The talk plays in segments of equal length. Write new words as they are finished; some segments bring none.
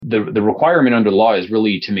the requirement under law is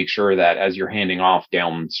really to make sure that as you're handing off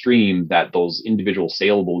downstream, that those individual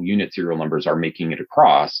saleable unit serial numbers are making it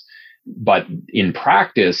across. But in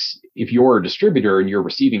practice, if you're a distributor and you're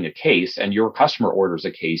receiving a case and your customer orders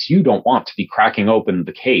a case, you don't want to be cracking open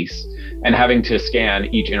the case and having to scan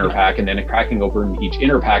each inner pack and then cracking open each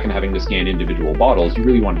inner pack and having to scan individual bottles. You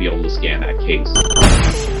really want to be able to scan that case.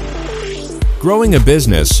 Growing a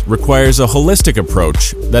business requires a holistic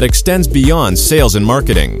approach that extends beyond sales and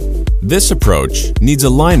marketing. This approach needs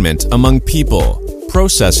alignment among people,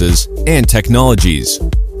 processes, and technologies.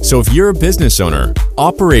 So if you're a business owner,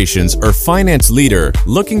 operations, or finance leader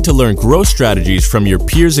looking to learn growth strategies from your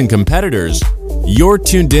peers and competitors, you're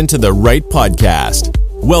tuned into the right podcast.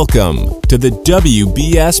 Welcome to the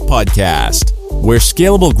WBS Podcast, where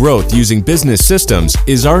scalable growth using business systems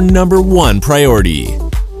is our number one priority.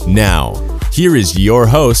 Now, here is your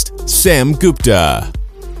host, Sam Gupta.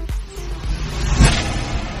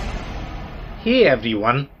 Hey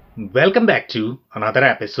everyone, welcome back to another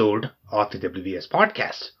episode of the WBS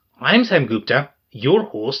Podcast. I'm Sam Gupta, your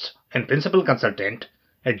host and principal consultant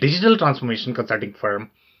at digital transformation consulting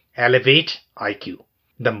firm Elevate IQ.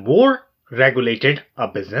 The more regulated a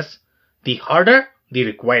business, the harder the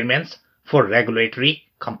requirements for regulatory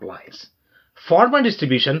compliance. Pharma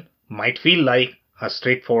distribution might feel like a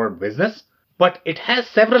straightforward business, but it has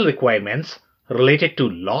several requirements related to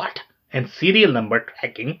lot and serial number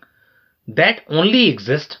tracking that only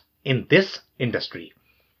exist in this industry.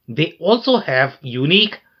 They also have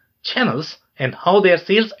unique channels and how their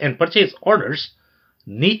sales and purchase orders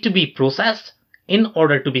need to be processed in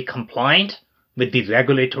order to be compliant with the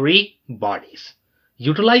regulatory bodies.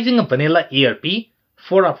 Utilizing a vanilla ERP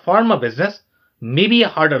for a pharma business may be a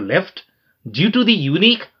harder lift due to the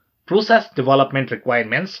unique process development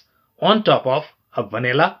requirements on top of a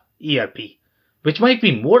vanilla ERP, which might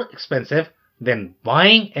be more expensive than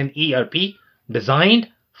buying an ERP designed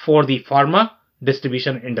for the pharma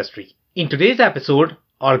distribution industry. In today's episode,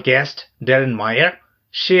 our guest, Darren Meyer,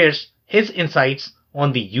 shares his insights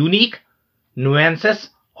on the unique nuances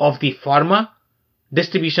of the pharma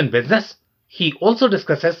distribution business. He also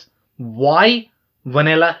discusses why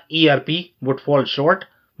vanilla ERP would fall short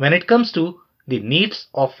when it comes to the needs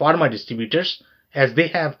of pharma distributors, as they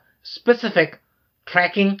have specific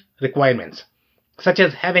tracking requirements, such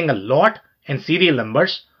as having a lot and serial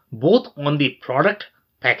numbers both on the product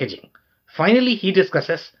packaging. Finally, he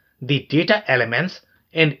discusses the data elements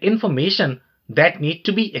and information that need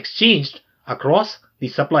to be exchanged across the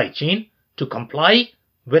supply chain to comply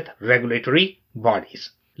with regulatory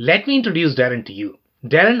bodies. Let me introduce Darren to you.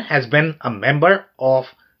 Darren has been a member of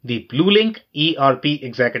the BlueLink ERP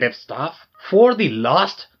executive staff for the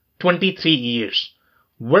last 23 years,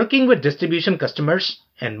 working with distribution customers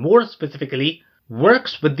and more specifically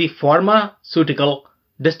works with the pharmaceutical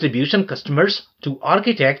distribution customers to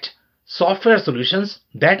architect software solutions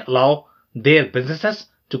that allow their businesses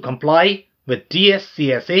to comply with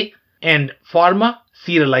DSCSA and pharma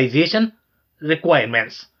serialization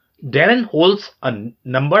requirements. Darren holds a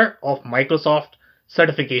number of Microsoft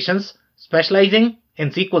certifications specializing in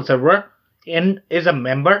SQL Server and is a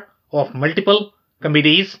member of multiple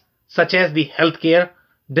committees such as the Healthcare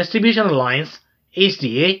Distribution Alliance,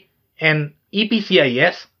 HDA, and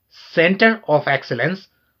EPCIS Center of Excellence,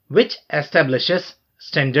 which establishes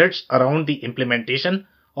standards around the implementation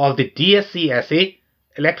of the DSCSA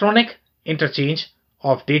electronic interchange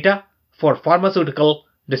of data for pharmaceutical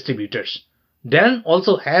distributors. Darren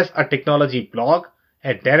also has a technology blog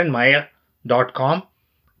at darrenmeyer.com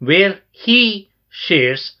where he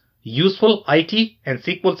shares useful IT and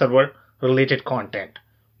SQL Server related content.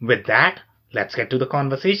 With that, let's get to the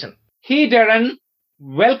conversation. Hey Darren,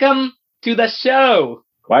 welcome to the show.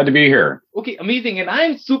 Glad to be here. Okay, amazing. And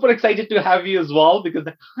I'm super excited to have you as well, because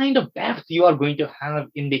the kind of depth you are going to have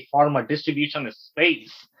in the pharma distribution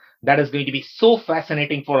space, that is going to be so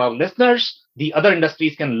fascinating for our listeners. The other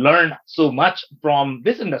industries can learn so much from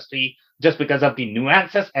this industry just because of the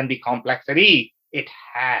nuances and the complexity it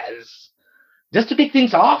has. Just to kick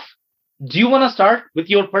things off, do you want to start with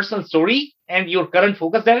your personal story and your current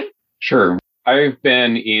focus, Darren? Sure. I've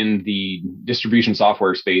been in the distribution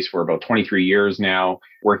software space for about 23 years now,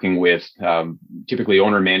 working with typically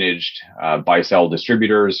owner-managed buy-sell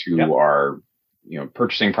distributors who are,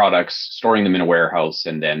 purchasing products, storing them in a warehouse,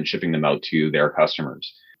 and then shipping them out to their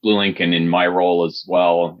customers. BlueLink, and in my role as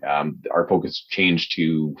well, our focus changed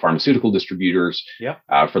to pharmaceutical distributors.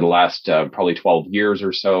 For the last probably 12 years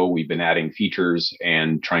or so, we've been adding features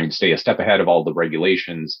and trying to stay a step ahead of all the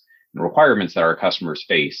regulations and requirements that our customers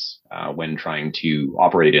face when trying to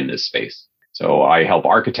operate in this space. So I help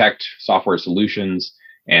architect software solutions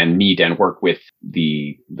and meet and work with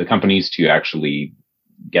the companies to actually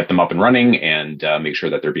get them up and running and make sure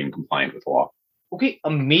that they're being compliant with the law. Okay,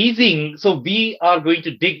 amazing. So we are going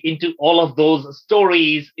to dig into all of those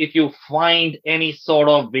stories. If you find any sort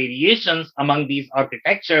of variations among these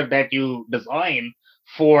architecture that you design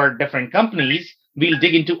for different companies, we'll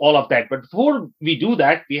dig into all of that. But before we do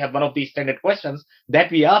that, we have one of these standard questions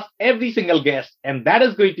that we ask every single guest, and that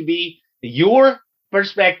is going to be your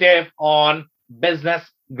perspective on business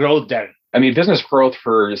growth, Darren. I mean, business growth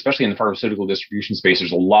especially in the pharmaceutical distribution space,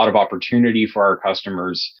 there's a lot of opportunity for our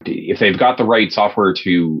customers. If they've got the right software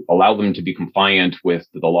to allow them to be compliant with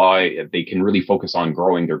the law, they can really focus on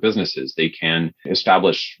growing their businesses. They can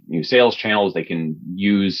establish new sales channels. They can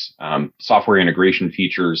use software integration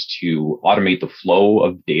features to automate the flow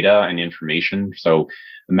of data and information. So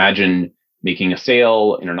imagine making a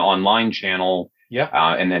sale in an online channel. Yeah.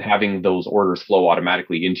 And then having those orders flow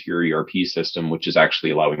automatically into your ERP system, which is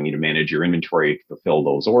actually allowing you to manage your inventory to fulfill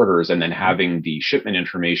those orders, and then having the shipment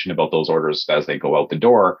information about those orders as they go out the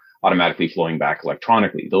door automatically flowing back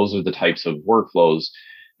electronically. Those are the types of workflows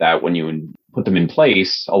that when you put them in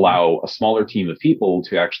place, allow a smaller team of people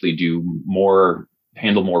to actually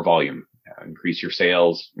handle more volume, increase your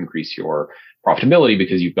sales, increase your profitability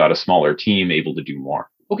because you've got a smaller team able to do more.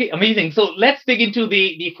 Okay, amazing. So let's dig into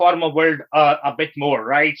the pharma world a bit more,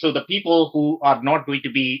 right? So the people who are not going to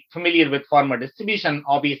be familiar with pharma distribution,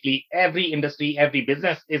 obviously every industry, every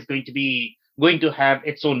business is going to have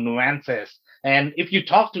its own nuances. And if you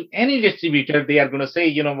talk to any distributor, they are going to say,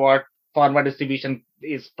 you know what, pharma distribution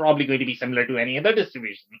is probably going to be similar to any other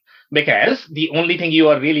distribution because the only thing you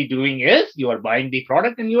are really doing is you are buying the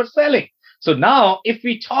product and you are selling. So now if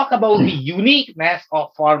we talk about the uniqueness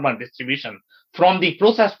of pharma distribution, from the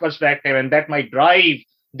process perspective, and that might drive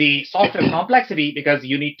the software complexity because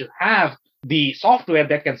you need to have the software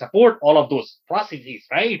that can support all of those processes,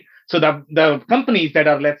 right? So the companies that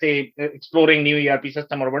are, let's say, exploring new ERP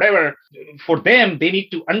system or whatever, for them, they need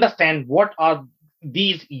to understand what are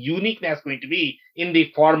these uniqueness going to be in the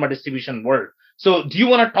pharma distribution world. So do you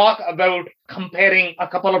want to talk about comparing a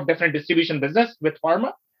couple of different distribution business with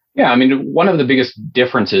pharma? Yeah, I mean, one of the biggest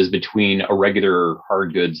differences between a regular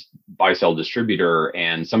hard goods buy-sell distributor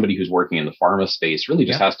and somebody who's working in the pharma space really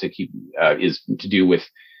just has to is to do with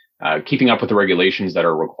keeping up with the regulations that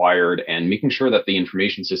are required and making sure that the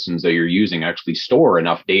information systems that you're using actually store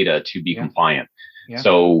enough data to be compliant. Yeah.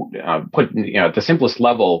 So, at the simplest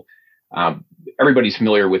level, everybody's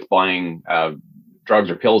familiar with buying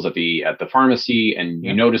drugs or pills at the pharmacy, and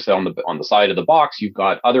you notice that on the side of the box you've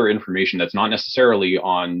got other information that's not necessarily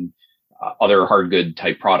on other hard good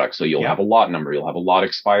type products. So you'll have a lot number, you'll have a lot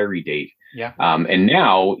expiry date. Yeah. And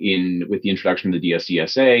now with the introduction of the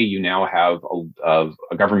DSCSA, you now have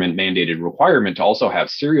a government mandated requirement to also have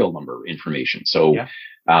serial number information. So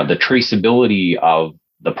the traceability of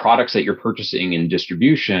the products that you're purchasing in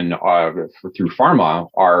distribution through pharma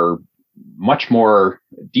are much more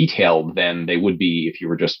detailed than they would be if you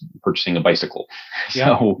were just purchasing a bicycle.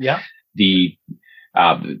 So the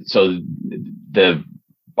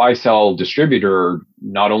buy-sell distributor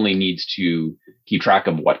not only needs to keep track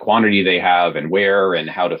of what quantity they have and where and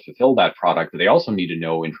how to fulfill that product, but they also need to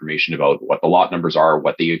know information about what the lot numbers are,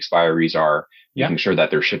 what the expiries are, making sure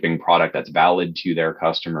that they're shipping product that's valid to their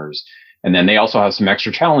customers. And then they also have some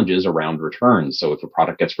extra challenges around returns. So if a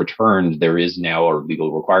product gets returned, there is now a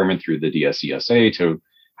legal requirement through the DSCSA to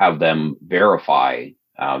have them verify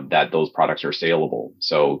that those products are saleable.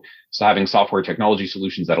 So having software technology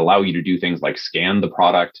solutions that allow you to do things like scan the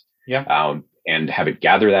product and have it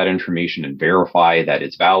gather that information and verify that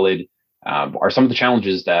it's valid are some of the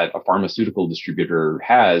challenges that a pharmaceutical distributor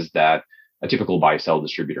has that a typical buy-sell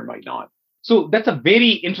distributor might not. So that's a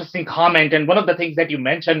very interesting comment. And one of the things that you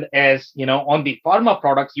mentioned is, on the pharma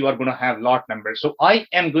products, you are going to have lot numbers. So I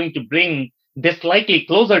am going to bring this slightly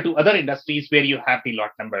closer to other industries where you have the lot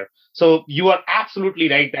number. So you are absolutely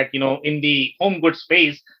right that, in the home goods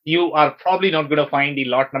space, you are probably not going to find the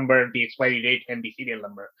lot number, the expiry date, and the serial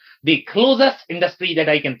number. The closest industry that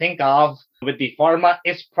I can think of with the pharma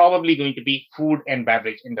is probably going to be food and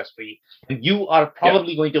beverage industry. And you are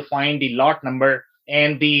probably going to find the lot number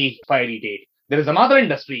and the expiry date. There is another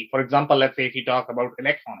industry, for example, let's say if you talk about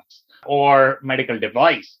electronics or medical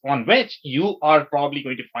device, on which you are probably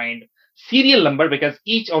going to find serial number because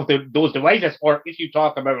each of those devices, or if you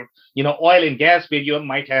talk about, oil and gas, where you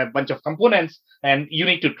might have a bunch of components and you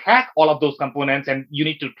need to track all of those components and you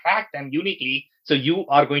need to track them uniquely. So you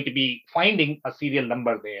are going to be finding a serial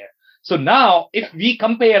number there. So now if we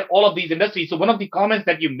compare all of these industries, so one of the comments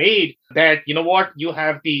that you made that, you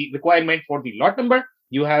have the requirement for the lot number,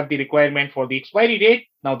 you have the requirement for the expiry date.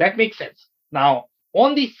 Now that makes sense. Now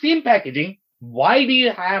on the same packaging, why do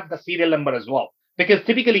you have the serial number as well? Because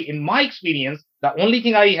typically, in my experience, the only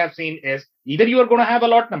thing I have seen is either you are going to have a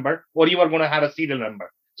lot number or you are going to have a serial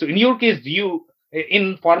number. So in your case,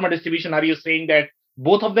 in pharma distribution, are you saying that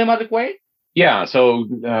both of them are required? Yeah. So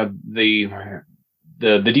the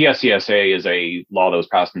DSCSA is a law that was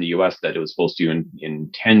passed in the U.S. that it was supposed to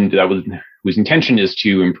intend whose intention is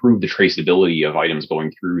to improve the traceability of items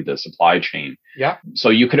going through the supply chain. Yeah. So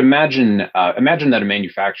you could imagine that a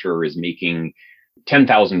manufacturer is making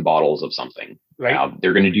 10,000 bottles of something. Right.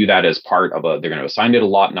 They're going to do that as part of they're going to assign it a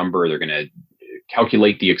lot number. They're going to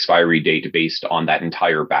calculate the expiry date based on that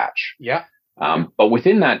entire batch. Yeah. But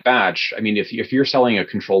within that batch, I mean, if you're selling a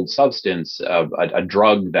controlled substance, a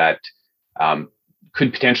drug that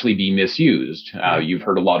could potentially be misused, you've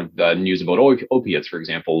heard a lot of news about opiates, for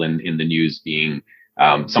example, in the news being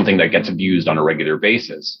something that gets abused on a regular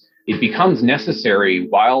basis. It becomes necessary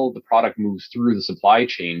while the product moves through the supply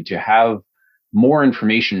chain to have more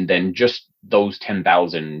information than just those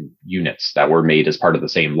 10,000 units that were made as part of the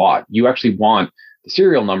same lot. You actually want the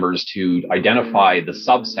serial numbers to identify the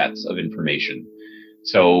subsets of information.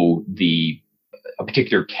 So a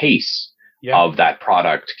particular case of that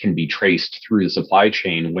product can be traced through the supply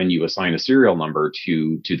chain when you assign a serial number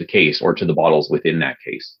to the case or to the bottles within that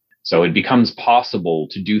case. So it becomes possible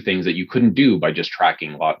to do things that you couldn't do by just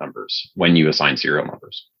tracking lot numbers when you assign serial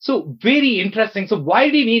numbers. So very interesting. So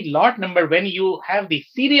why do you need lot number when you have the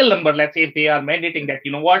serial number? Let's say if they are mandating that,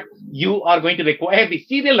 you know what, you are going to require the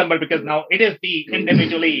serial number because now it is the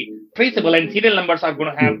individually traceable and serial numbers are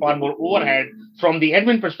going to have far more overhead from the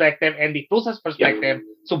admin perspective and the process perspective. Yep.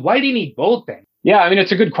 So why do you need both then? Yeah, I mean,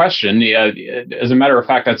 it's a good question. As a matter of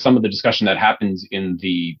fact, that's some of the discussion that happens in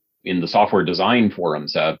the software design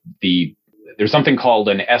forums. There's something called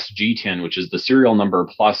an SGTIN, which is the serial number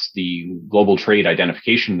plus the global trade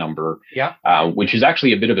identification number, which is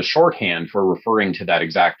actually a bit of a shorthand for referring to that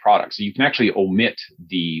exact product. So you can actually omit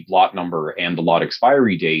the lot number and the lot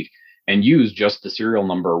expiry date and use just the serial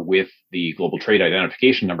number with the global trade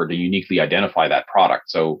identification number to uniquely identify that product.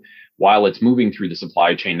 So while it's moving through the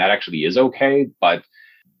supply chain, that actually is okay, but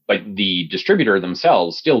the distributor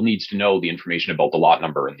themselves still needs to know the information about the lot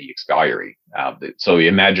number and the expiry. So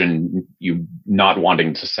imagine you not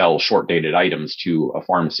wanting to sell short-dated items to a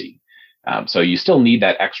pharmacy. So you still need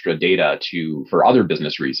that extra data for other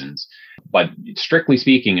business reasons. But strictly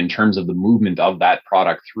speaking, in terms of the movement of that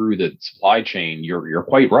product through the supply chain, you're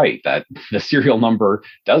quite right that the serial number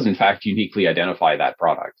does in fact uniquely identify that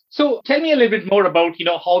product. So tell me a little bit more about,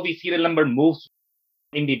 how the serial number moves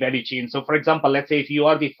in the value chain. So for example, let's say if you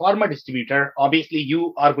are the pharma distributor, obviously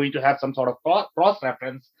you are going to have some sort of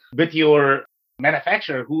cross-reference with your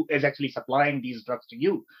manufacturer who is actually supplying these drugs to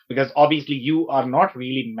you, because obviously you are not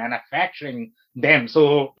really manufacturing them.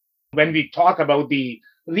 So when we talk about the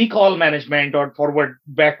recall management or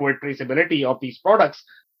backward traceability of these products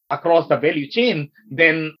across the value chain,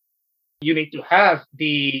 then you need to have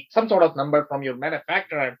some sort of number from your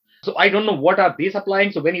manufacturer. So I don't know what are they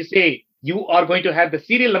supplying. So when you say you are going to have the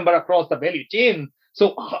serial number across the value chain,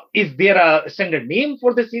 so is there a standard name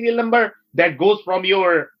for the serial number that goes from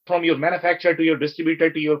your manufacturer to your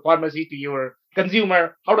distributor to your pharmacy to your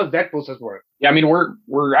consumer? How does that process work? Yeah, I mean,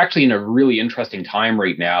 we're actually in a really interesting time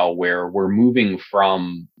right now where we're moving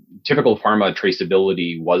from typical pharma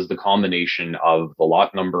traceability was the combination of the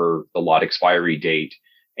lot number, the lot expiry date,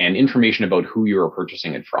 and information about who you are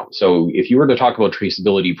purchasing it from. So if you were to talk about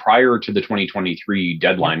traceability prior to the 2023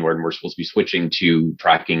 deadline, when we're supposed to be switching to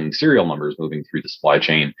tracking serial numbers moving through the supply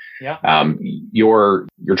chain, your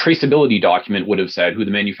traceability document would have said who the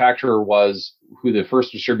manufacturer was, who the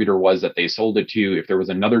first distributor was that they sold it to. If there was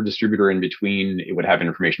another distributor in between, it would have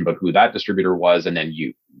information about who that distributor was, and then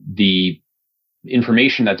you. The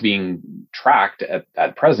information that's being tracked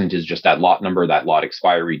at present is just that lot number, that lot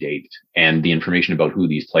expiry date, and the information about who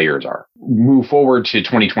these players are. Move forward to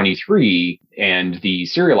 2023 and the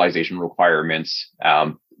serialization requirements.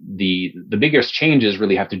 The biggest changes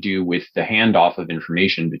really have to do with the handoff of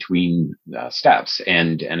information between steps.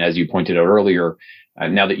 And as you pointed out earlier,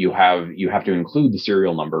 now that you have to include the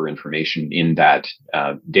serial number information in that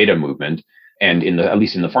data movement. And at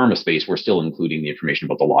least in the pharma space, we're still including the information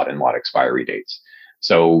about the lot and lot expiry dates.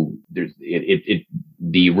 So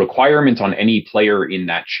the requirement on any player in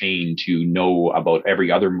that chain to know about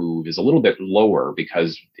every other move is a little bit lower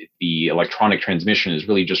because the electronic transmission is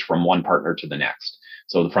really just from one partner to the next.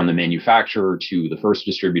 So from the manufacturer to the first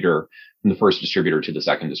distributor, from the first distributor to the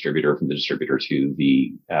second distributor, from the distributor to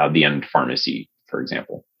the end pharmacy, for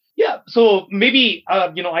example. Yeah. So maybe, I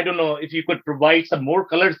don't know if you could provide some more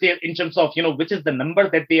colors there in terms of, which is the number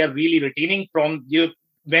that they are really retaining from you.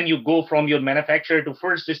 when you go from your manufacturer to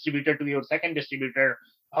first distributor to your second distributor,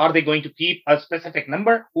 are they going to keep a specific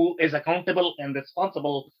number who is accountable and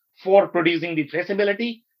responsible for producing the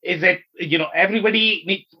traceability? Is it, everybody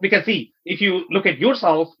needs, because see, if you look at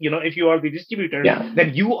yourself, if you are the distributor,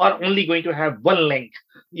 then you are only going to have one link,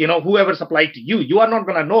 whoever supplied to you, you are not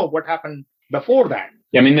going to know what happened before that.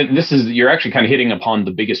 Yeah, I mean, you're actually kind of hitting upon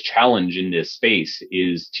the biggest challenge in this space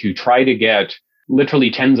is to try to get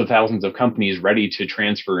literally tens of thousands of companies ready to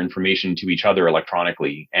transfer information to each other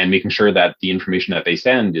electronically and making sure that the information that they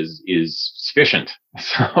send is sufficient.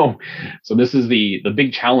 So this is the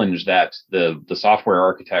big challenge that the software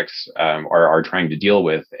architects are trying to deal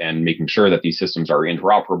with, and making sure that these systems are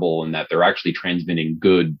interoperable and that they're actually transmitting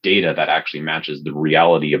good data that actually matches the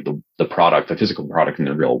reality of the product, the physical product in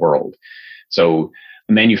the real world. So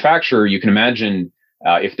a manufacturer, you can imagine,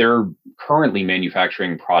 if they're currently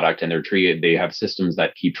manufacturing product and they have systems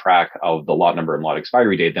that keep track of the lot number and lot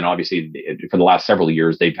expiry date, then obviously for the last several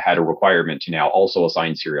years, they've had a requirement to now also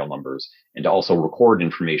assign serial numbers and to also record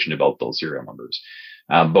information about those serial numbers.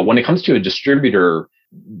 But when it comes to a distributor,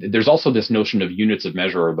 there's also this notion of units of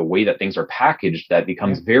measure, or the way that things are packaged, that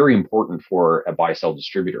becomes very important for a buy-sell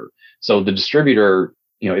distributor. So the distributor,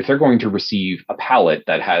 if they're going to receive a pallet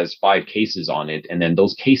that has 5 cases on it, and then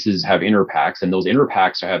those cases have inner packs, and those inner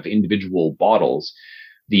packs have individual bottles,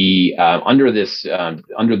 under the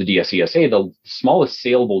DSCSA, the smallest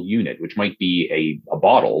saleable unit, which might be a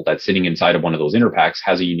bottle that's sitting inside of one of those inner packs,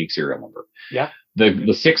 has a unique serial number. Yeah.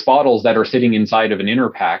 The 6 bottles that are sitting inside of an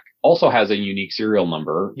inner pack also has a unique serial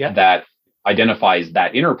number that identifies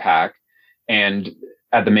that inner pack. And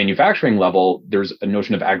at the manufacturing level, there's a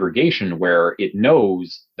notion of aggregation where it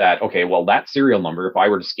knows that, okay, well, that serial number, if I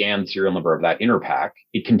were to scan the serial number of that inner pack,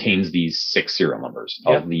 it contains these 6 serial numbers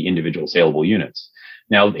of the individual saleable units.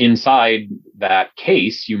 Now, inside that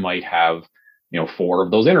case, you might have, 4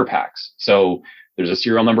 of those inner packs. So there's a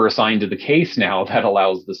serial number assigned to the case now that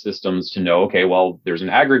allows the systems to know, okay, well, there's an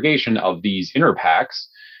aggregation of these inner packs,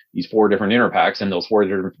 these 4 different inner packs, and those 4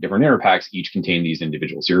 different inner packs each contain these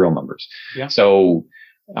individual serial numbers. Yeah. So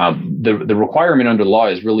the requirement under the law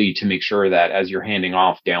is really to make sure that as you're handing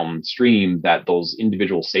off downstream, that those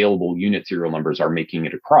individual saleable unit serial numbers are making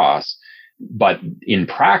it across. But in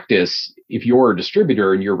practice, if you're a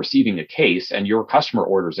distributor and you're receiving a case and your customer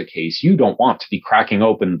orders a case, you don't want to be cracking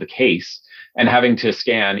open the case and having to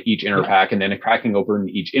scan each inner pack, and then cracking open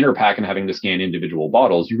each inner pack and having to scan individual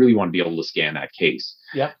bottles. You really want to be able to scan that case.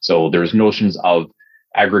 Yeah. So there's notions of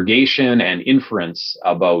aggregation and inference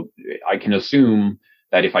about, I can assume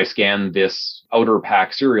that if I scan this outer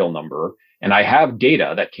pack serial number and I have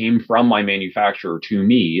data that came from my manufacturer to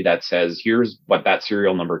me that says, here's what that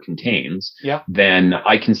serial number contains, then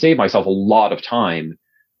I can save myself a lot of time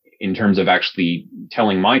in terms of actually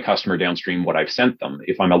telling my customer downstream what I've sent them,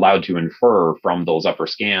 if I'm allowed to infer from those upper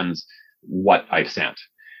scans what I've sent.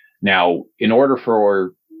 Now, in order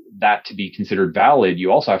for that to be considered valid,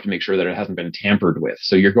 you also have to make sure that it hasn't been tampered with.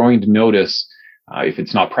 So you're going to notice, if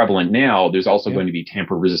it's not prevalent now, there's also going to be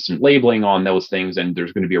tamper-resistant labeling on those things, and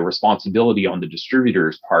there's going to be a responsibility on the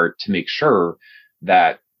distributor's part to make sure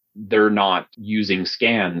that they're not using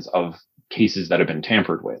scans of cases that have been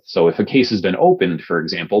tampered with. So if a case has been opened, for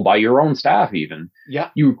example, by your own staff even,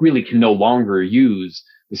 you really can no longer use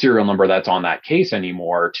the serial number that's on that case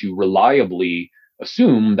anymore to reliably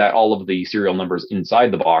assume that all of the serial numbers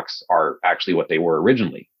inside the box are actually what they were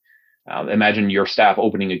originally. Imagine your staff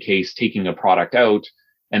opening a case, taking a product out,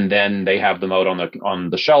 and then they have them out on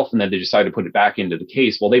the shelf, and then they decide to put it back into the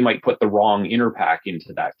case. Well, they might put the wrong inner pack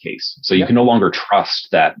into that case. So you can no longer trust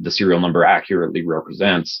that the serial number accurately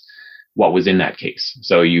represents what was in that case.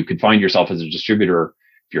 So you could find yourself as a distributor,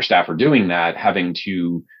 if your staff are doing that, having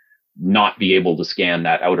to not be able to scan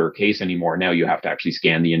that outer case anymore. Now you have to actually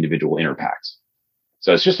scan the individual inner packs.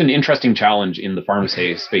 So it's just an interesting challenge in the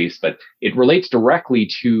pharmacy space, but it relates directly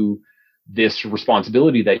to this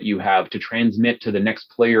responsibility that you have to transmit to the next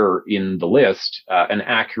player in the list an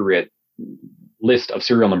accurate list of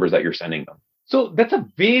serial numbers that you're sending them. So that's a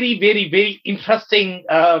very, very, very interesting,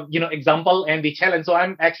 example and the challenge. So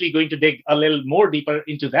I'm actually going to dig a little more deeper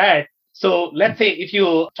into that. So let's say if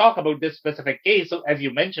you talk about this specific case, so as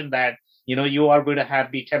you mentioned that, you are going to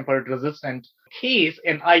have the tempered resistant case,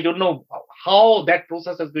 and I don't know how that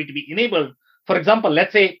process is going to be enabled. For example,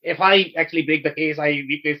 let's say if I actually break the case, I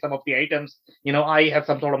replace some of the items, I have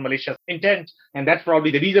some sort of malicious intent. And that's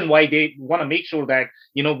probably the reason why they want to make sure that,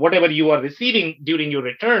 whatever you are receiving during your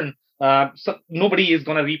return, so nobody is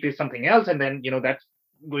going to replace something else. And then, that's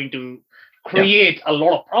going to create a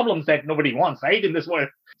lot of problems that nobody wants, right, in this world.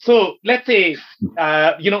 So let's say,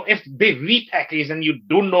 if they repackage and you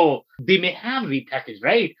don't know, they may have repackaged,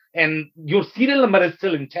 right? And your serial number is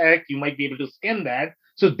still intact. You might be able to scan that.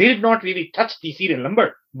 So they did not really touch the serial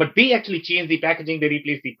number, but they actually changed the packaging. They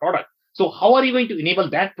replaced the product. So how are you going to enable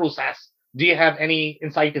that process? Do you have any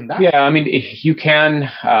insight in that? Yeah, I mean, if you can,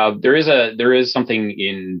 there is something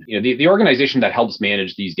in, the organization that helps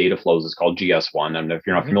manage these data flows is called GS1. And if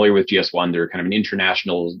you're not familiar with GS1, they're kind of an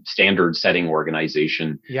international standard setting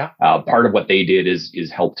organization. Yeah. Part of what they did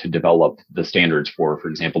is help to develop the standards for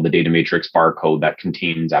example, the data matrix barcode that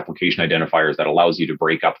contains application identifiers that allows you to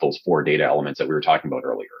break up those 4 data elements that we were talking about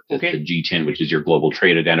earlier. The GTIN, which is your global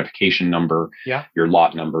trade identification number, your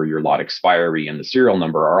lot number, your lot expiry, and the serial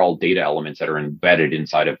number are all data elements that are embedded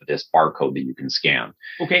inside of this barcode that you can scan.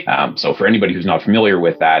 Okay. So for anybody who's not familiar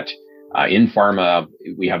with that, in pharma,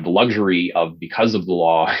 we have the luxury of, because of the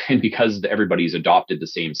law and because everybody's adopted the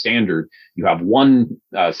same standard, you have one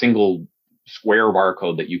single square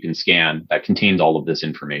barcode that you can scan that contains all of this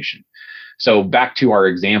information. So back to our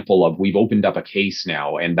example of, we've opened up a case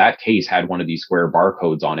now, and that case had one of these square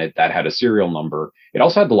barcodes on it that had a serial number. It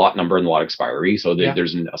also had the lot number and the lot expiry. So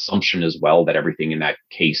there's an assumption as well that everything in that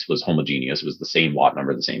case was homogeneous. It was the same lot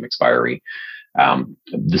number, the same expiry.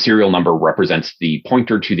 The serial number represents the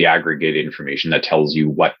pointer to the aggregated information that tells you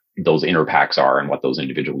what those inner packs are and what those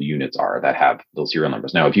individual units are that have those serial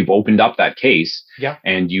numbers. Now, if you've opened up that case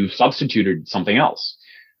and you've substituted something else,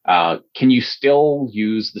 can you still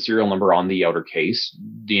use the serial number on the outer case?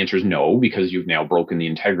 The answer is no, because you've now broken the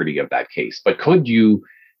integrity of that case. But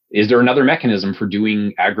is there another mechanism for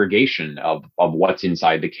doing aggregation of what's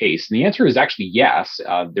inside the case? And the answer is actually yes.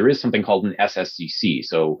 There is something called an SSCC.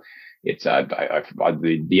 So it's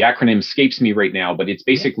the acronym escapes me right now, but it's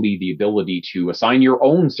basically the ability to assign your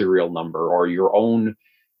own serial number or your own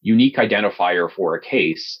unique identifier for a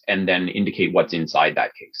case and then indicate what's inside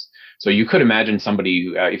that case. So you could imagine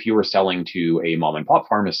somebody, if you were selling to a mom and pop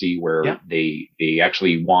pharmacy where they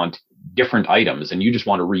actually want different items and you just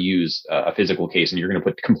want to reuse a physical case and you're going to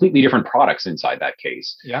put completely different products inside that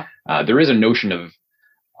case. There is a notion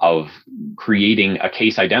of creating a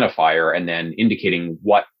case identifier and then indicating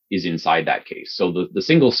what is inside that case. So the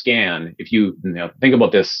single scan, if you think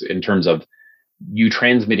about this in terms of you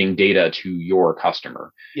transmitting data to your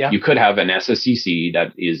customer. You could have an SSCC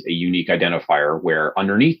that is a unique identifier where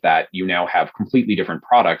underneath that, you now have completely different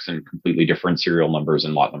products and completely different serial numbers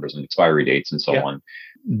and lot numbers and expiry dates and so on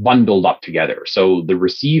bundled up together. So the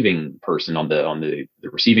receiving person on the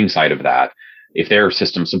receiving side of that, if their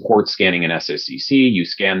system supports scanning an SSCC, you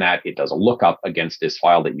scan that, it does a lookup against this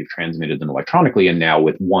file that you've transmitted them electronically. And now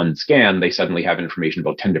with one scan, they suddenly have information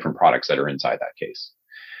about 10 different products that are inside that case.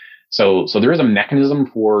 So there is a mechanism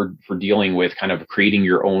for dealing with kind of creating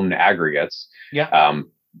your own aggregates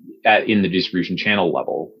in the distribution channel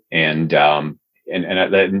level, and the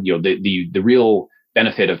real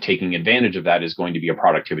benefit of taking advantage of that is going to be a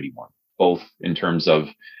productivity one, both in terms of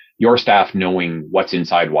your staff knowing what's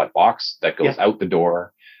inside what box that goes out the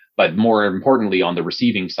door, but more importantly on the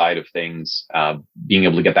receiving side of things, being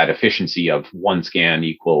able to get that efficiency of one scan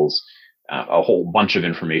equals a whole bunch of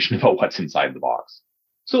information about what's inside the box.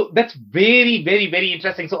 So that's very, very, very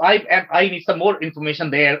interesting. So I need some more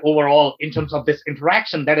information there overall in terms of this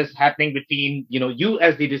interaction that is happening between, you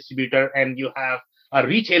as the distributor and you have a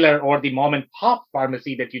retailer or the mom and pop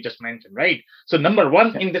pharmacy that you just mentioned, right? So number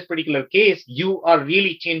one, in this particular case, you are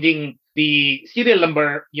really changing the serial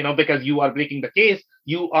number, because you are breaking the case.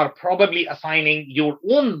 You are probably assigning your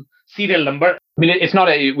own serial number. I mean, it's not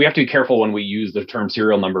we have to be careful when we use the term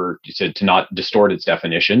serial number to not distort its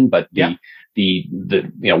definition, but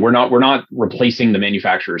we're not replacing the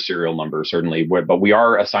manufacturer's serial number, certainly, but we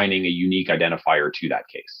are assigning a unique identifier to that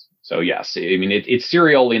case. So yes, I mean, it's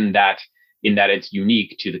serial in that it's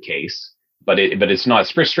unique to the case, but it's not,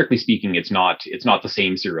 strictly speaking, it's not the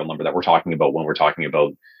same serial number that we're talking about when we're talking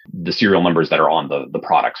about the serial numbers that are on the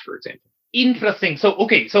products, for example. Interesting.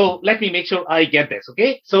 So let me make sure I get this.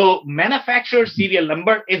 Okay. So manufacturer serial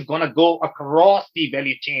number is going to go across the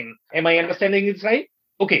value chain. Am I understanding this right?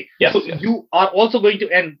 Okay. Yes, so you are also going to,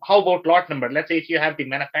 and how about lot number? Let's say if you have the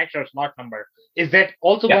manufacturer's lot number, is that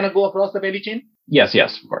also going to go across the value chain? Yes,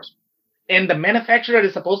 of course. And the manufacturer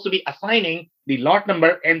is supposed to be assigning the lot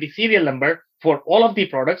number and the serial number for all of the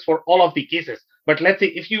products, for all of the cases. But let's say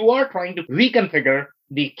if you are trying to reconfigure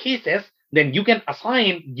the cases, then you can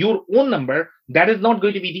assign your own number. That is not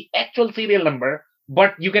going to be the actual serial number,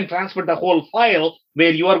 but you can transfer the whole file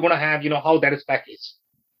where you are going to have, how that is packaged.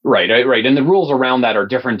 Right. And the rules around that are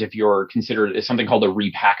different if you're considered as something called a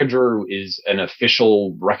repackager, is an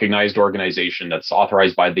official recognized organization that's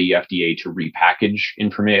authorized by the FDA to repackage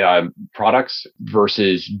products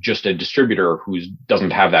versus just a distributor who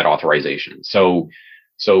doesn't have that authorization. So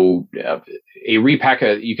a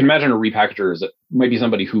repacker, you can imagine a repackager is might be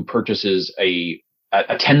somebody who purchases a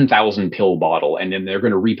 10,000 pill bottle, and then they're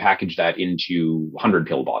going to repackage that into 100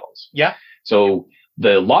 pill bottles. Yeah. So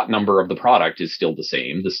the lot number of the product is still the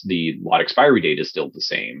same. The lot expiry date is still the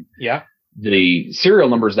same. Yeah. The serial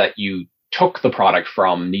numbers that you took the product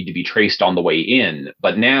from need to be traced on the way in.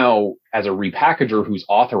 But now, as a repackager who's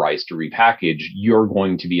authorized to repackage, you're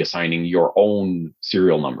going to be assigning your own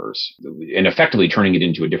serial numbers and effectively turning it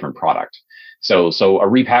into a different product. So a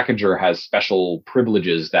repackager has special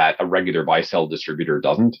privileges that a regular buy-sell distributor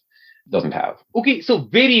doesn't have. Okay, so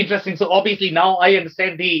very interesting. So obviously now I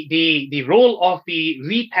understand the role of the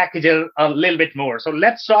repackager a little bit more. So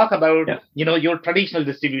let's talk about your traditional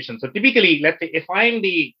distribution. So typically, let's say if I'm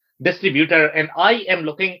the distributor and I am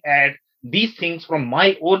looking at these things from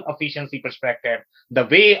my own efficiency perspective, the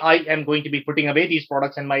way I am going to be putting away these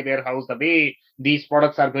products in my warehouse, the way these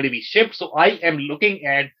products are going to be shipped. So I am looking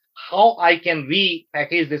at how I can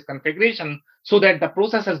repackage this configuration so that the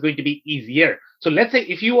process is going to be easier. So let's say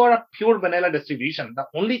if you are a pure vanilla distribution, the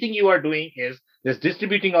only thing you are doing is this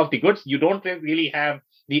distributing of the goods. You don't really have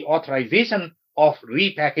the authorization of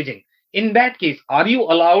repackaging. In that case, are you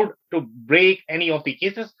allowed to break any of the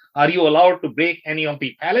cases? Are you allowed to break any of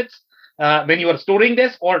the pallets when you are storing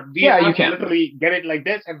this? Or do you have to literally get it like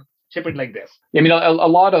this and ship it like this? I mean, a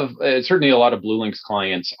lot of certainly a lot of BlueLinx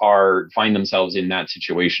clients find themselves in that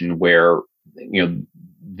situation where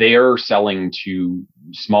they're selling to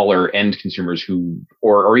smaller end consumers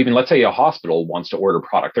or even let's say a hospital wants to order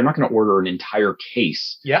product. They're not going to order an entire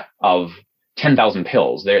case of 10,000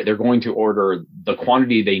 pills. They're going to order the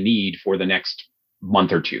quantity they need for the next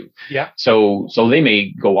month or two. Yeah. So they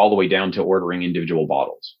may go all the way down to ordering individual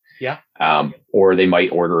bottles. Yeah. Or they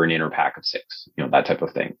might order an inner pack of 6, that type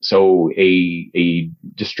of thing. So a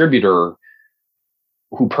distributor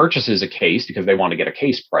who purchases a case because they want to get a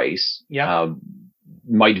case price,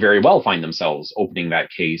 might very well find themselves opening that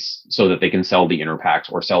case so that they can sell the inner packs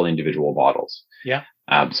or sell individual bottles. Yeah.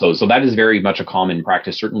 So that is very much a common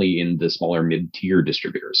practice, certainly in the smaller mid-tier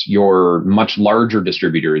distributors. Your much larger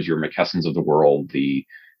distributors, your McKessons of the world, the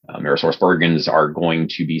AmerisourceBergens are going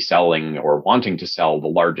to be selling or wanting to sell the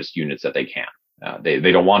largest units that they can.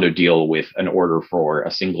 They don't want to deal with an order for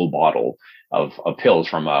a single bottle of pills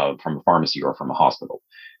from a pharmacy or from a hospital.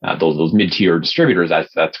 Those mid-tier distributors,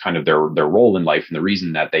 that's kind of their role in life, and the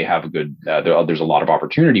reason that they have there's a lot of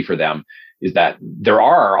opportunity for them is that there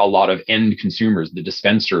are a lot of end consumers, the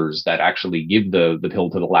dispensers that actually give the pill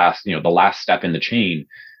to the last step in the chain,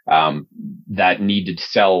 that need to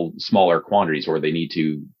sell smaller quantities or they need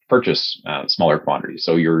to purchase smaller quantities.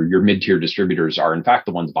 So your mid-tier distributors are in fact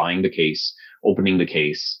the ones buying the case, opening the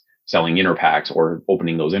case, selling inner packs, or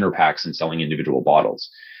opening those inner packs and selling individual bottles.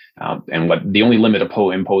 And what the only limit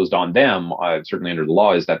imposed on them, certainly under the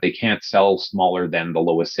law, is that they can't sell smaller than the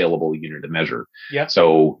lowest saleable unit of measure. Yeah.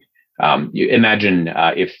 So you imagine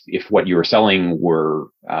if what you were selling were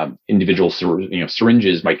individual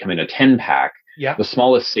syringes might come in a 10 pack. Yeah. The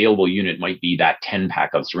smallest saleable unit might be that 10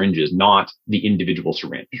 pack of syringes, not the individual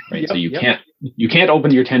syringe. Right. So you can't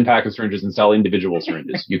open your 10 pack of syringes and sell individual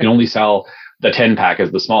syringes. You can only sell the 10 pack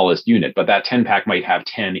as the smallest unit, but that 10 pack might have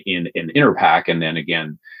 10 in an inner pack, and then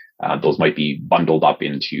again, those might be bundled up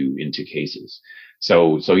into cases.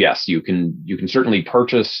 So yes, you can certainly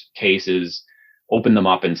purchase cases, open them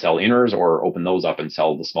up and sell inners, or open those up and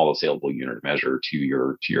sell the smallest saleable unit of measure to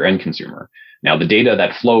your end consumer. Now, the data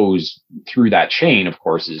that flows through that chain, of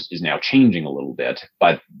course, is now changing a little bit,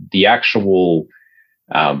 but the actual,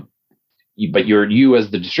 you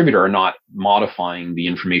as the distributor are not modifying the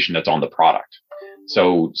information that's on the product.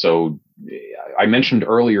 So I mentioned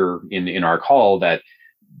earlier in our call that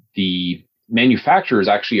the manufacturer is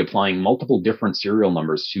actually applying multiple different serial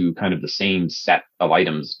numbers to kind of the same set of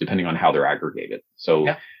items, depending on how they're aggregated. So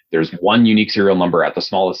there's one unique serial number at the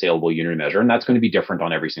smallest saleable unit measure, and that's going to be different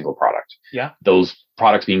on every single product. Yeah. Those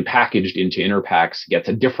products being packaged into inner packs gets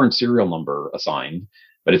a different serial number assigned,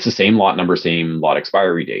 but it's the same lot number, same lot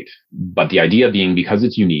expiry date. But the idea being, because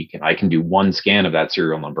it's unique, and I can do one scan of that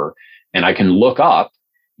serial number, and I can look up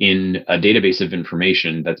in a database of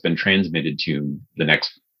information that's been transmitted to the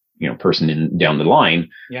next person down the line,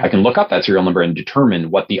 I can look up that serial number and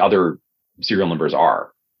determine what the other serial numbers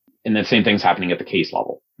are. And the same thing's happening at the case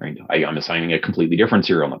level, right? I'm assigning a completely different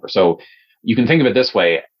serial number. So you can think of it this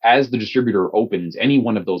way. As the distributor opens any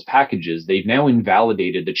one of those packages, they've now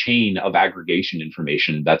invalidated the chain of aggregation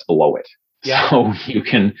information that's below it. Yeah. So you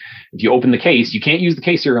can, if you open the case, you can't use the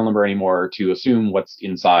case serial number anymore to assume what's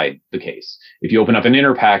inside the case. If you open up an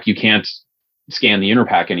inner pack, you can't scan the inner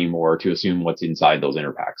pack anymore to assume what's inside those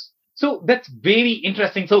inner packs. So that's very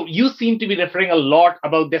interesting. So you seem to be referring a lot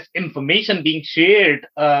about this information being shared,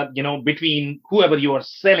 between whoever you are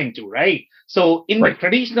selling to, right? So in the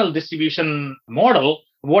traditional distribution model,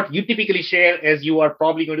 what you typically share is you are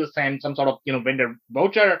probably going to send some sort of, vendor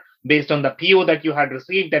voucher based on the PO that you had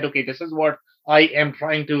received that, okay, this is what I am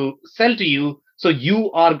trying to sell to you. So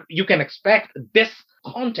you can expect this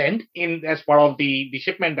content in as part of the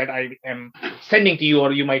shipment that I am sending to you,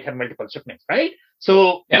 or you might have multiple shipments, right?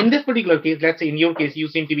 So in this particular case, let's say in your case, you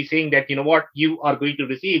seem to be saying that, you are going to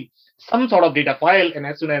receive some sort of data file. And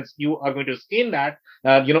as soon as you are going to scan that,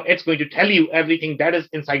 it's going to tell you everything that is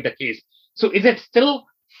inside the case. So is it still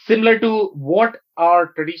similar to what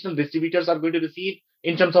our traditional distributors are going to receive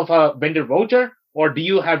in terms of a vendor voucher, or do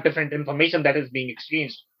you have different information that is being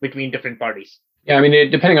exchanged between different parties? Yeah, I mean,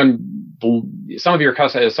 depending on some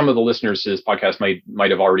of the listeners to this podcast might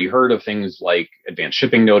have already heard of things like advanced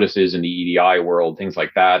shipping notices in the EDI world, things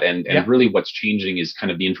like that. And really what's changing is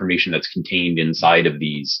kind of the information that's contained inside of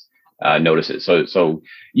these notices. So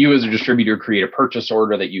you as a distributor create a purchase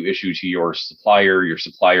order that you issue to your supplier. Your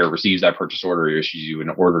supplier receives that purchase order, issues you an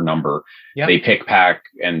order number. Yeah. They pick, pack,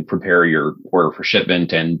 and prepare your order for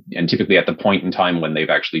shipment. And typically at the point in time when they've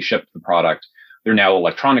actually shipped the product, they're now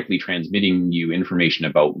electronically transmitting you information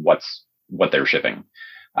about what they're shipping.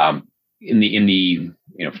 In the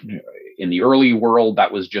early world,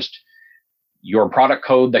 that was just your product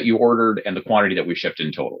code that you ordered and the quantity that we shipped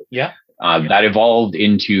in total. Yeah. That evolved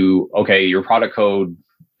into, okay, your product code,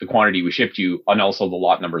 the quantity we shipped you, and also the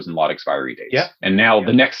lot numbers and lot expiry dates. Yeah. And now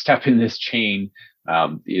the next step in this chain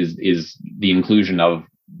is the inclusion of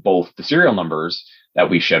both the serial numbers that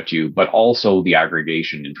we shipped you, but also the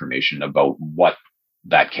aggregation information about what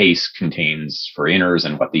that case contains for inners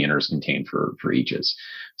and what the inners contain for eaches.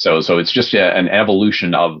 So it's just an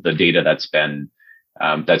evolution of the data that's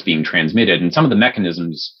being transmitted, and some of the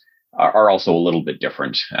mechanisms are also a little bit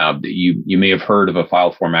different. You may have heard of a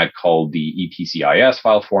file format called the EPCIS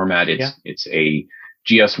file format. It's a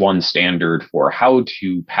GS1 standard for how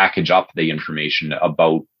to package up the information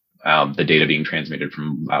about the data being transmitted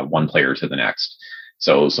from one player to the next.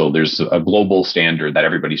 So there's a global standard that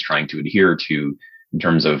everybody's trying to adhere to in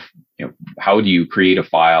terms of, how do you create a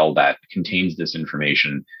file that contains this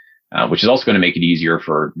information, which is also going to make it easier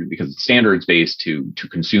because it's standards based to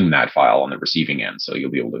consume that file on the receiving end. So you'll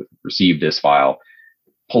be able to receive this file,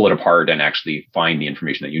 pull it apart, and actually find the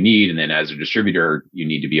information that you need. And then as a distributor, you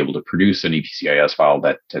need to be able to produce an EPCIS file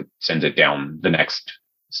that sends it down the next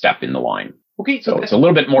step in the line. Okay, so it's a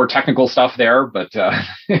little bit more technical stuff there, but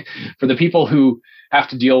for the people who have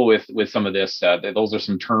to deal with some of this, those are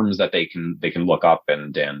some terms that they can look up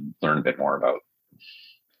and learn a bit more about.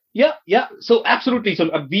 Yeah. So absolutely. So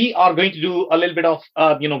we are going to do a little bit of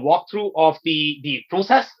walkthrough of the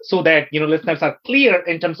process so that listeners are clear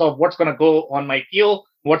in terms of what's going to go on my PO,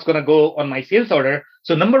 what's going to go on my sales order.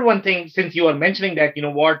 So number one thing, since you are mentioning that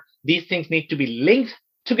these things need to be linked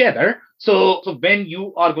together. So when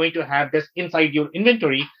you are going to have this inside your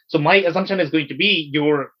inventory, so my assumption is going to be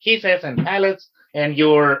your cases and pallets and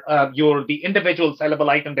the individual sellable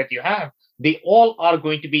item that you have, they all are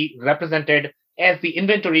going to be represented as the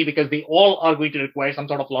inventory because they all are going to require some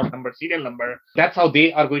sort of lot number, serial number. That's how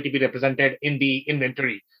they are going to be represented in the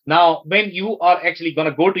inventory. Now, when you are actually going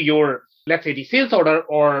to go to your, let's say, the sales order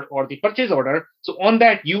or the purchase order, so on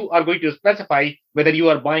that, you are going to specify whether you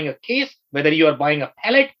are buying a case, whether you are buying a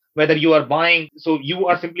pallet, whether you are buying, so you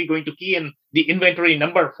are simply going to key in the inventory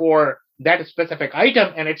number for that specific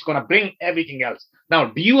item, and it's going to bring everything else.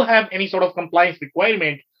 Now, do you have any sort of compliance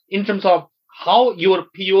requirement in terms of how your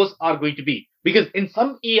POs are going to be? Because in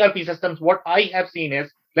some ERP systems, what I have seen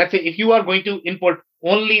is, let's say if you are going to input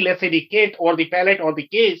only, let's say, the kit or the pallet or the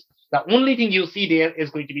case, the only thing you see there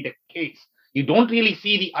is going to be the case. You don't really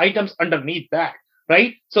see the items underneath that,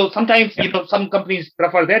 right? So sometimes, some companies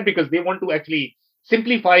prefer that because they want to actually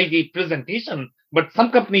simplify the presentation. But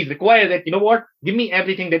some companies require that, give me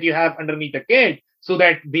everything that you have underneath the kit so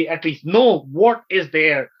that they at least know what is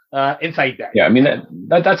there inside that. Yeah, I mean,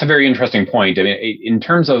 that's a very interesting point. I mean, in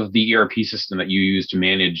terms of the ERP system that you use to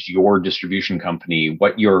manage your distribution company,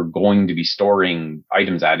 what you're going to be storing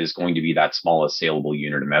items at is going to be that smallest saleable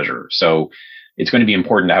unit of measure. So it's going to be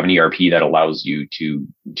important to have an ERP that allows you to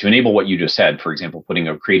enable what you just said. For example,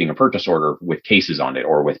 creating a purchase order with cases on it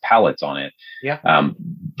or with pallets on it. Yeah.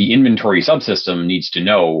 The inventory subsystem needs to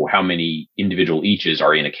know how many individual eaches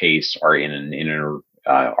are in a case, are on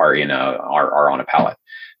a pallet.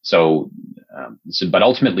 But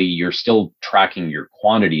ultimately, you're still tracking your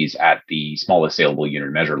quantities at the smallest saleable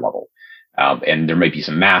unit measure level. And there might be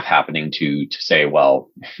some math happening to say, well,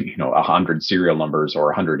 100 serial numbers or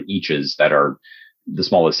 100 eaches that are the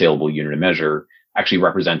smallest saleable unit of measure actually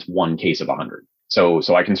represents one case of 100. So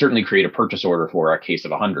I can certainly create a purchase order for a case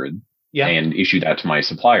of 100 and issue that to my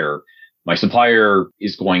supplier. My supplier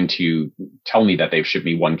is going to tell me that they've shipped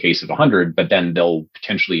me one case of 100, but then they'll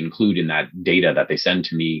potentially include in that data that they send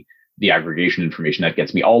to me the aggregation information that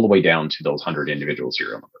gets me all the way down to those 100 individual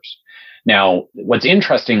serial numbers. Now, what's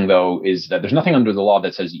interesting, though, is that there's nothing under the law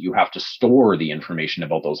that says that you have to store the information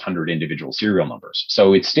about those 100 individual serial numbers.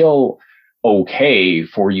 So it's still okay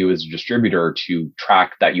for you as a distributor to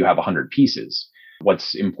track that you have 100 pieces.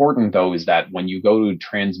 What's important, though, is that when you go to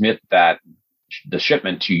transmit the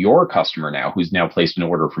shipment to your customer now, who's now placed an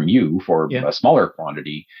order from you for a smaller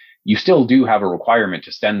quantity, you still do have a requirement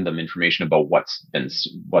to send them information about what's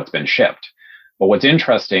been shipped. But what's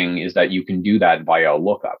interesting is that you can do that via a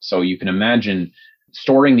lookup. So you can imagine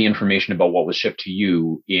storing the information about what was shipped to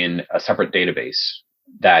you in a separate database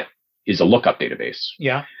that is a lookup database.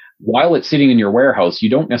 Yeah. While it's sitting in your warehouse, you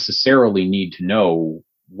don't necessarily need to know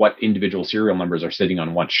what individual serial numbers are sitting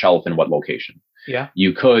on what shelf and what location. Yeah.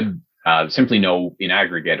 You could simply know in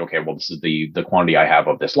aggregate, okay, well, this is the quantity I have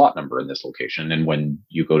of this lot number in this location. And when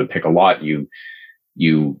you go to pick a lot, you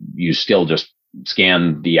still just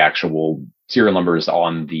scan the actual serial numbers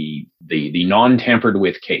on the non-tampered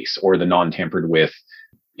with case or the non-tampered with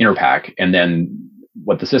inner pack. And then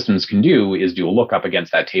what the systems can do is do a lookup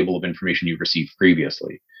against that table of information you've received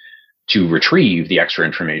previously to retrieve the extra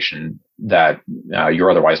information that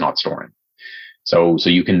you're otherwise not storing. So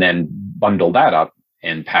you can then bundle that up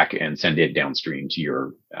and pack and send it downstream to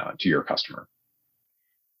your customer.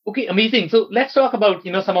 Okay, amazing. So let's talk about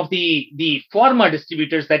some of the pharma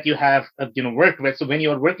distributors that you have worked with. So when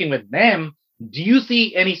you're working with them, do you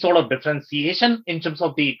see any sort of differentiation in terms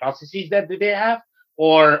of the processes that they have,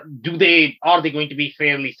 or are they going to be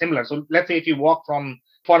fairly similar? So let's say if you walk from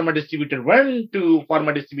pharma distributor 1 to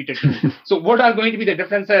pharma distributor 2. So what are going to be the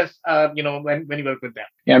differences, when you work with them?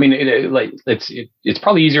 Yeah, I mean, it's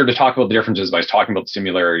probably easier to talk about the differences by talking about the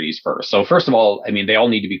similarities first. So first of all, I mean, they all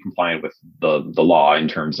need to be compliant with the law in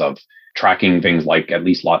terms of tracking things like at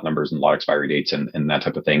least lot numbers and lot expiry dates and that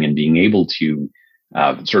type of thing, and being able to,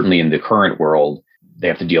 certainly in the current world, they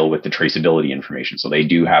have to deal with the traceability information. So they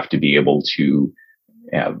do have to be able to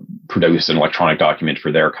produce an electronic document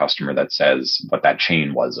for their customer that says what that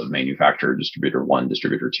chain was of manufacturer, distributor 1,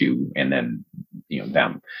 distributor 2, and then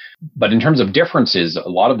them. But in terms of differences, a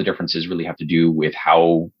lot of the differences really have to do with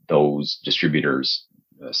how those distributors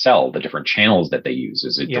sell, the different channels that they use.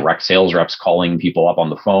 Is it direct sales reps calling people up on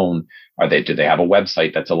the phone? Do they have a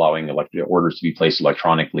website that's allowing orders to be placed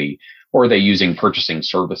electronically, or are they using purchasing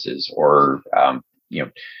services or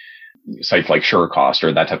sites like SureCost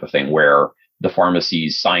or that type of thing, where the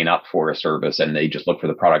pharmacies sign up for a service and they just look for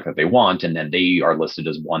the product that they want, and then they are listed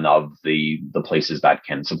as one of the places that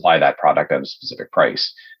can supply that product at a specific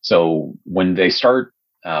price. So when they start,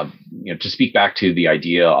 to speak back to the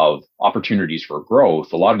idea of opportunities for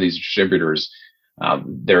growth, a lot of these distributors,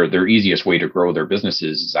 their easiest way to grow their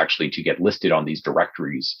businesses is actually to get listed on these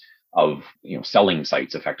directories of selling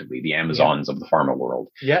sites, effectively the Amazons of the pharma world,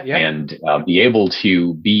 and be able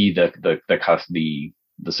to be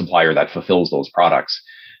the supplier that fulfills those products.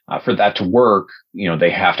 For that to work,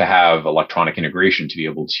 they have to have electronic integration to be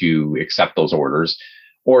able to accept those orders,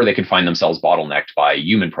 or they could find themselves bottlenecked by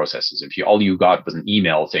human processes. If all you got was an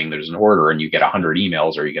email saying there's an order and you get 100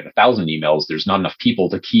 emails or you get 1,000 emails, there's not enough people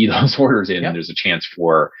to key those orders in, and there's a chance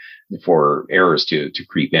for errors to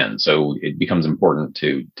creep in. So it becomes important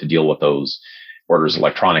to deal with those orders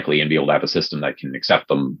electronically and be able to have a system that can accept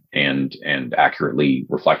them and accurately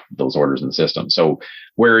reflect those orders in the system. So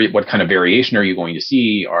what kind of variation are you going to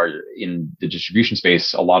see are in the distribution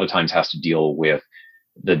space? A lot of times has to deal with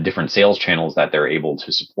the different sales channels that they're able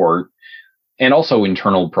to support, and also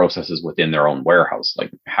internal processes within their own warehouse.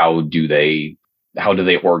 Like how do they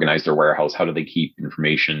organize their warehouse? How do they keep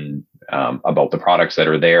information about the products that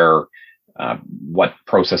are there? What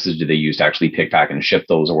processes do they use to actually pick, pack, and ship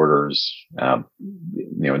those orders?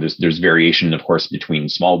 There's variation, of course, between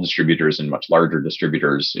small distributors and much larger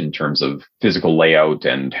distributors in terms of physical layout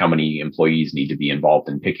and how many employees need to be involved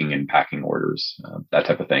in picking and packing orders, that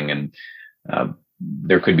type of thing. And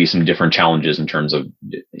there could be some different challenges in terms of,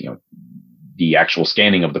 the actual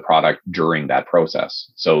scanning of the product during that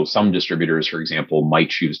process. So some distributors, for example,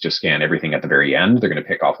 might choose to scan everything at the very end. They're going to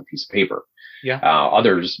pick off a piece of paper. Yeah.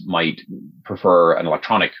 Others might prefer an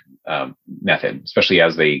electronic method, especially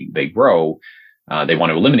as they grow. They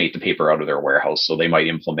want to eliminate the paper out of their warehouse, so they might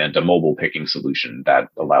implement a mobile picking solution that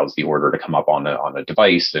allows the order to come up on a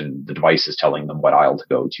device, and the device is telling them what aisle to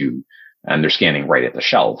go to, and they're scanning right at the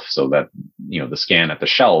shelf, so that the scan at the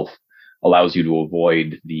shelf allows you to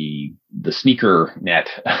avoid the sneaker net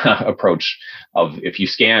approach of if you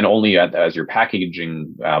scan only as you're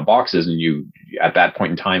packaging boxes, and you at that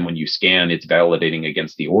point in time when you scan, it's validating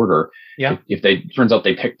against the order. Yeah. If turns out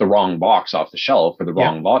they picked the wrong box off the shelf or the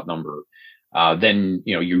wrong lot number, then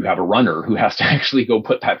you have a runner who has to actually go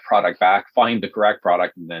put that product back, find the correct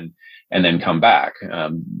product, and then come back.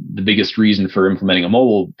 The biggest reason for implementing a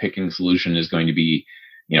mobile picking solution is going to be,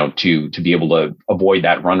 to be able to avoid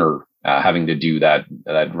that runner having to do that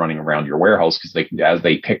running around your warehouse, because as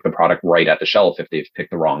they pick the product right at the shelf, if they've picked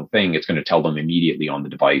the wrong thing, it's going to tell them immediately on the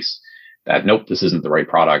device that nope, this isn't the right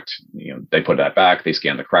product. They put that back, they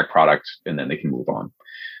scan the correct product, and then they can move on.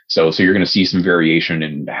 So you're going to see some variation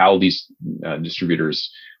in how these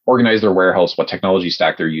distributors organize their warehouse, what technology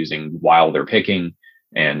stack they're using while they're picking,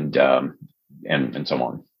 and so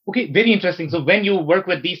on. Okay, very interesting. So when you work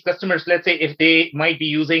with these customers, let's say if they might be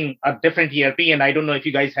using a different ERP, and I don't know if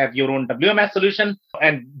you guys have your own WMS solution,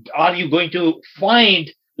 and are you going to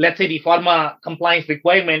find, let's say, the pharma compliance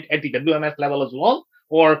requirement at the WMS level as well?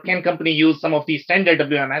 Or can company use some of the standard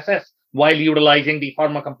WMSs while utilizing the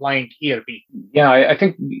pharma compliant ERP? Yeah, I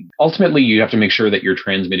think ultimately you have to make sure that you're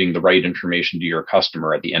transmitting the right information to your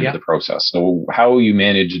customer at the end of the process. So how you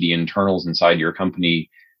manage the internals inside your company,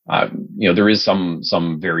 there is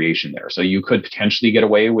some variation there. So you could potentially get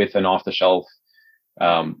away with an off-the-shelf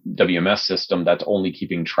WMS system that's only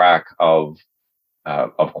keeping track of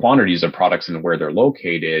quantities of products and where they're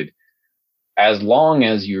located, as long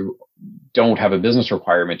as you don't have a business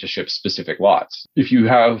requirement to ship specific lots. If you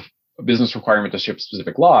have a business requirement to ship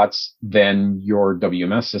specific lots, then your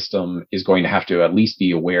WMS system is going to have to at least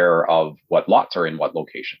be aware of what lots are in what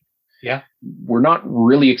location. Yeah. We're not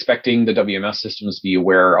really expecting the WMS systems to be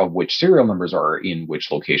aware of which serial numbers are in which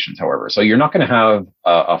locations, however. So you're not going to have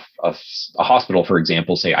a hospital, for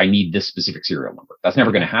example, say, I need this specific serial number. That's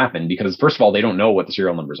never going to happen because, first of all, they don't know what the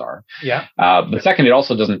serial numbers are. Yeah. But second, it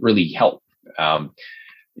also doesn't really help.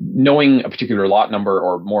 Knowing a particular lot number,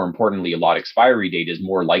 or more importantly, a lot expiry date, is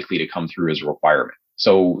more likely to come through as a requirement.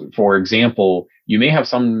 So, for example, you may have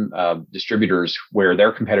some distributors where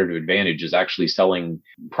their competitive advantage is actually selling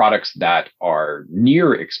products that are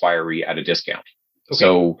near expiry at a discount. Okay.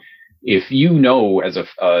 So, if you know as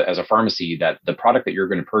a pharmacy that the product that you're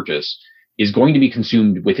going to purchase is going to be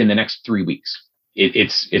consumed within the next 3 weeks,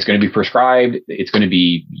 it's going to be prescribed, it's going to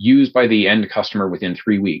be used by the end customer within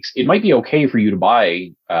 3 weeks, it might be okay for you to buy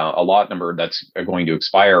a lot number that's going to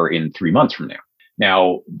expire in 3 months from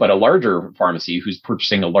now. But a larger pharmacy who's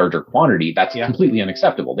purchasing a larger quantity, that's completely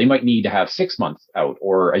unacceptable. They might need to have 6 months out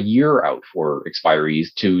or a year out for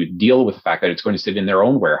expiries to deal with the fact that it's going to sit in their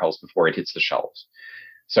own warehouse before it hits the shelves.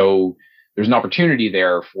 So there's an opportunity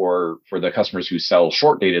there for the customers who sell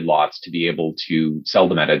short-dated lots to be able to sell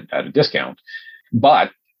them at a discount.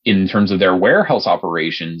 But in terms of their warehouse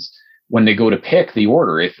operations, when they go to pick the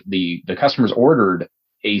order, if the customer's ordered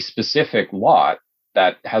a specific lot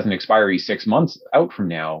that has an expiry 6 months out from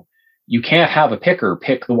now, you can't have a picker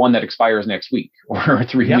pick the one that expires next week or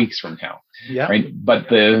 3 weeks from now. Yeah. Right. But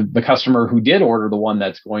the customer who did order the one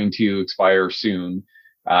that's going to expire soon,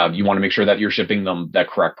 you want to make sure that you're shipping them that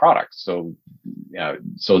correct product. So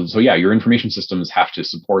your information systems have to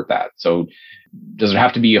support that. So does it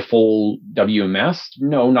have to be a full WMS?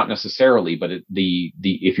 No, not necessarily. But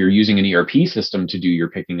if you're using an ERP system to do your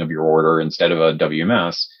picking of your order instead of a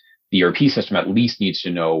WMS, the ERP system at least needs to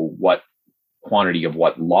know what quantity of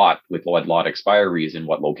what lot with what lot expiries in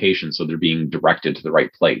what location, so they're being directed to the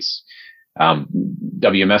right place.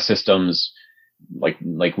 WMS systems, like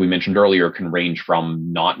we mentioned earlier, can range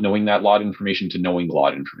from not knowing that lot information to knowing the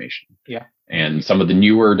lot information. Yeah. And some of the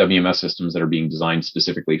newer WMS systems that are being designed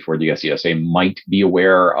specifically for the SCSA might be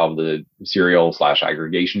aware of the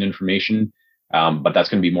serial/aggregation information, but that's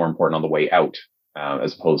going to be more important on the way out,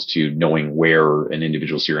 as opposed to knowing where an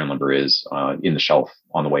individual serial number is in the shelf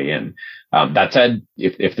on the way in. That said,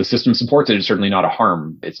 if the system supports it, it's certainly not a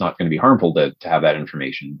harm. It's not going to be harmful to have that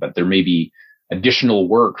information, but there may be additional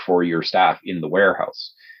work for your staff in the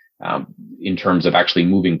warehouse in terms of actually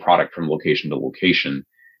moving product from location to location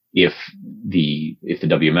if the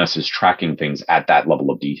WMS is tracking things at that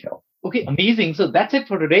level of detail. Okay, amazing. So that's it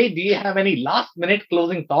for today. Do you have any last minute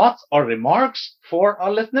closing thoughts or remarks for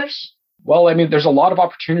our listeners? Well, I mean, there's a lot of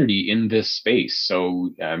opportunity in this space.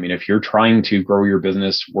 So, I mean, if you're trying to grow your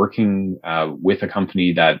business, working with a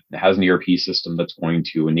company that has an ERP system that's going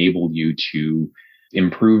to enable you to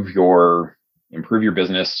improve your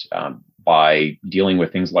business by dealing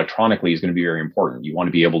with things electronically is going to be very important. You want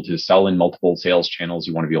to be able to sell in multiple sales channels.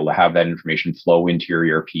 You want to be able to have that information flow into your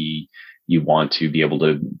ERP. You want to be able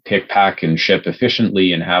to pick, pack, and ship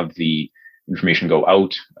efficiently and have the information go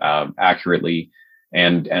out accurately.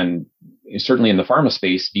 And certainly in the pharma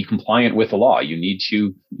space, be compliant with the law. You need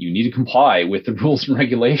to comply with the rules and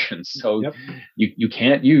regulations. So you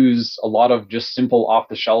can't use a lot of just simple off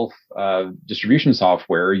the shelf distribution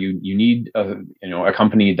software. You need a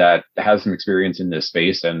company that has some experience in this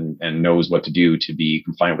space and knows what to do to be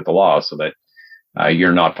compliant with the law, so that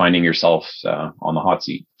you're not finding yourself on the hot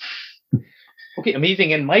seat. Okay,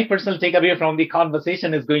 amazing. And my personal takeaway from the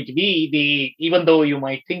conversation is going to be even though you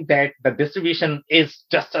might think that the distribution is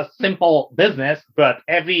just a simple business, but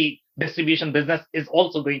every distribution business is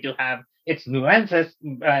also going to have its nuances,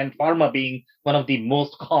 and pharma being one of the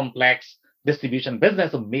most complex distribution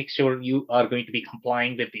business. So make sure you are going to be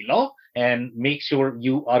complying with the law, and make sure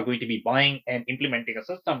you are going to be buying and implementing a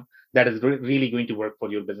system that is really going to work for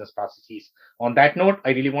your business processes. On that note,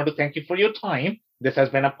 I really want to thank you for your time. This has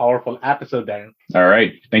been a powerful episode, Darren. All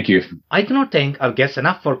right. Thank you. I cannot thank our guests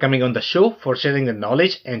enough for coming on the show, for sharing their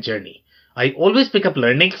knowledge and journey. I always pick up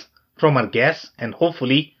learnings from our guests, and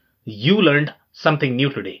hopefully you learned something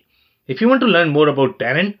new today. If you want to learn more about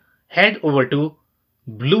Darren, head over to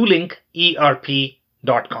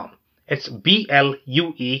bluelinkerp.com. It's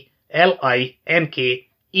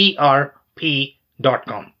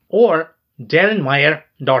BLUELINKERP.com, or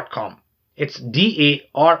darrenmyer.com. It's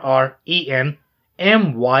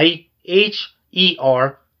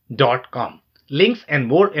DARRENMYHER.com. Links and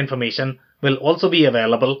more information will also be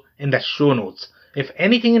available in the show notes. If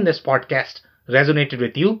anything in this podcast resonated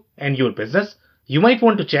with you and your business, you might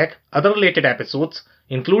want to check other related episodes,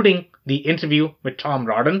 including the interview with Tom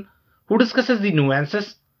Rodden, who discusses the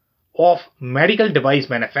nuances of medical device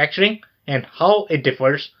manufacturing and how it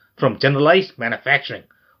differs from generalized manufacturing.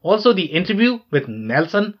 Also, the interview with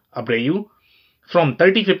Nelson Abreu from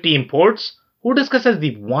 3050 Imports, who discusses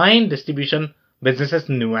the wine distribution business's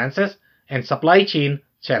nuances and supply chain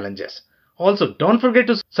challenges. Also, don't forget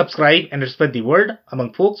to subscribe and spread the word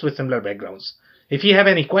among folks with similar backgrounds. If you have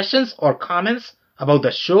any questions or comments about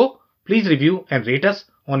the show, please review and rate us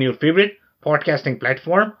on your favorite podcasting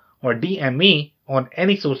platform, or DM me on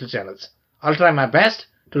any social channels. I'll try my best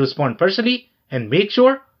to respond personally and make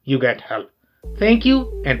sure you get help. Thank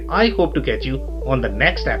you, and I hope to catch you on the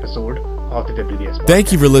next episode of the WBS Podcast.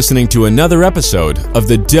 Thank you for listening to another episode of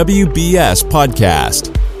the WBS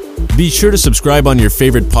Podcast. Be sure to subscribe on your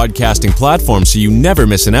favorite podcasting platform so you never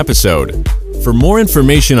miss an episode. For more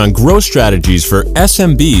information on growth strategies for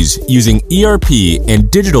SMBs using ERP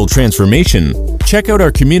and digital transformation, check out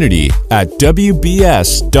our community at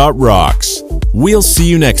WBS.rocks. We'll see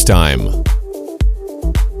you next time.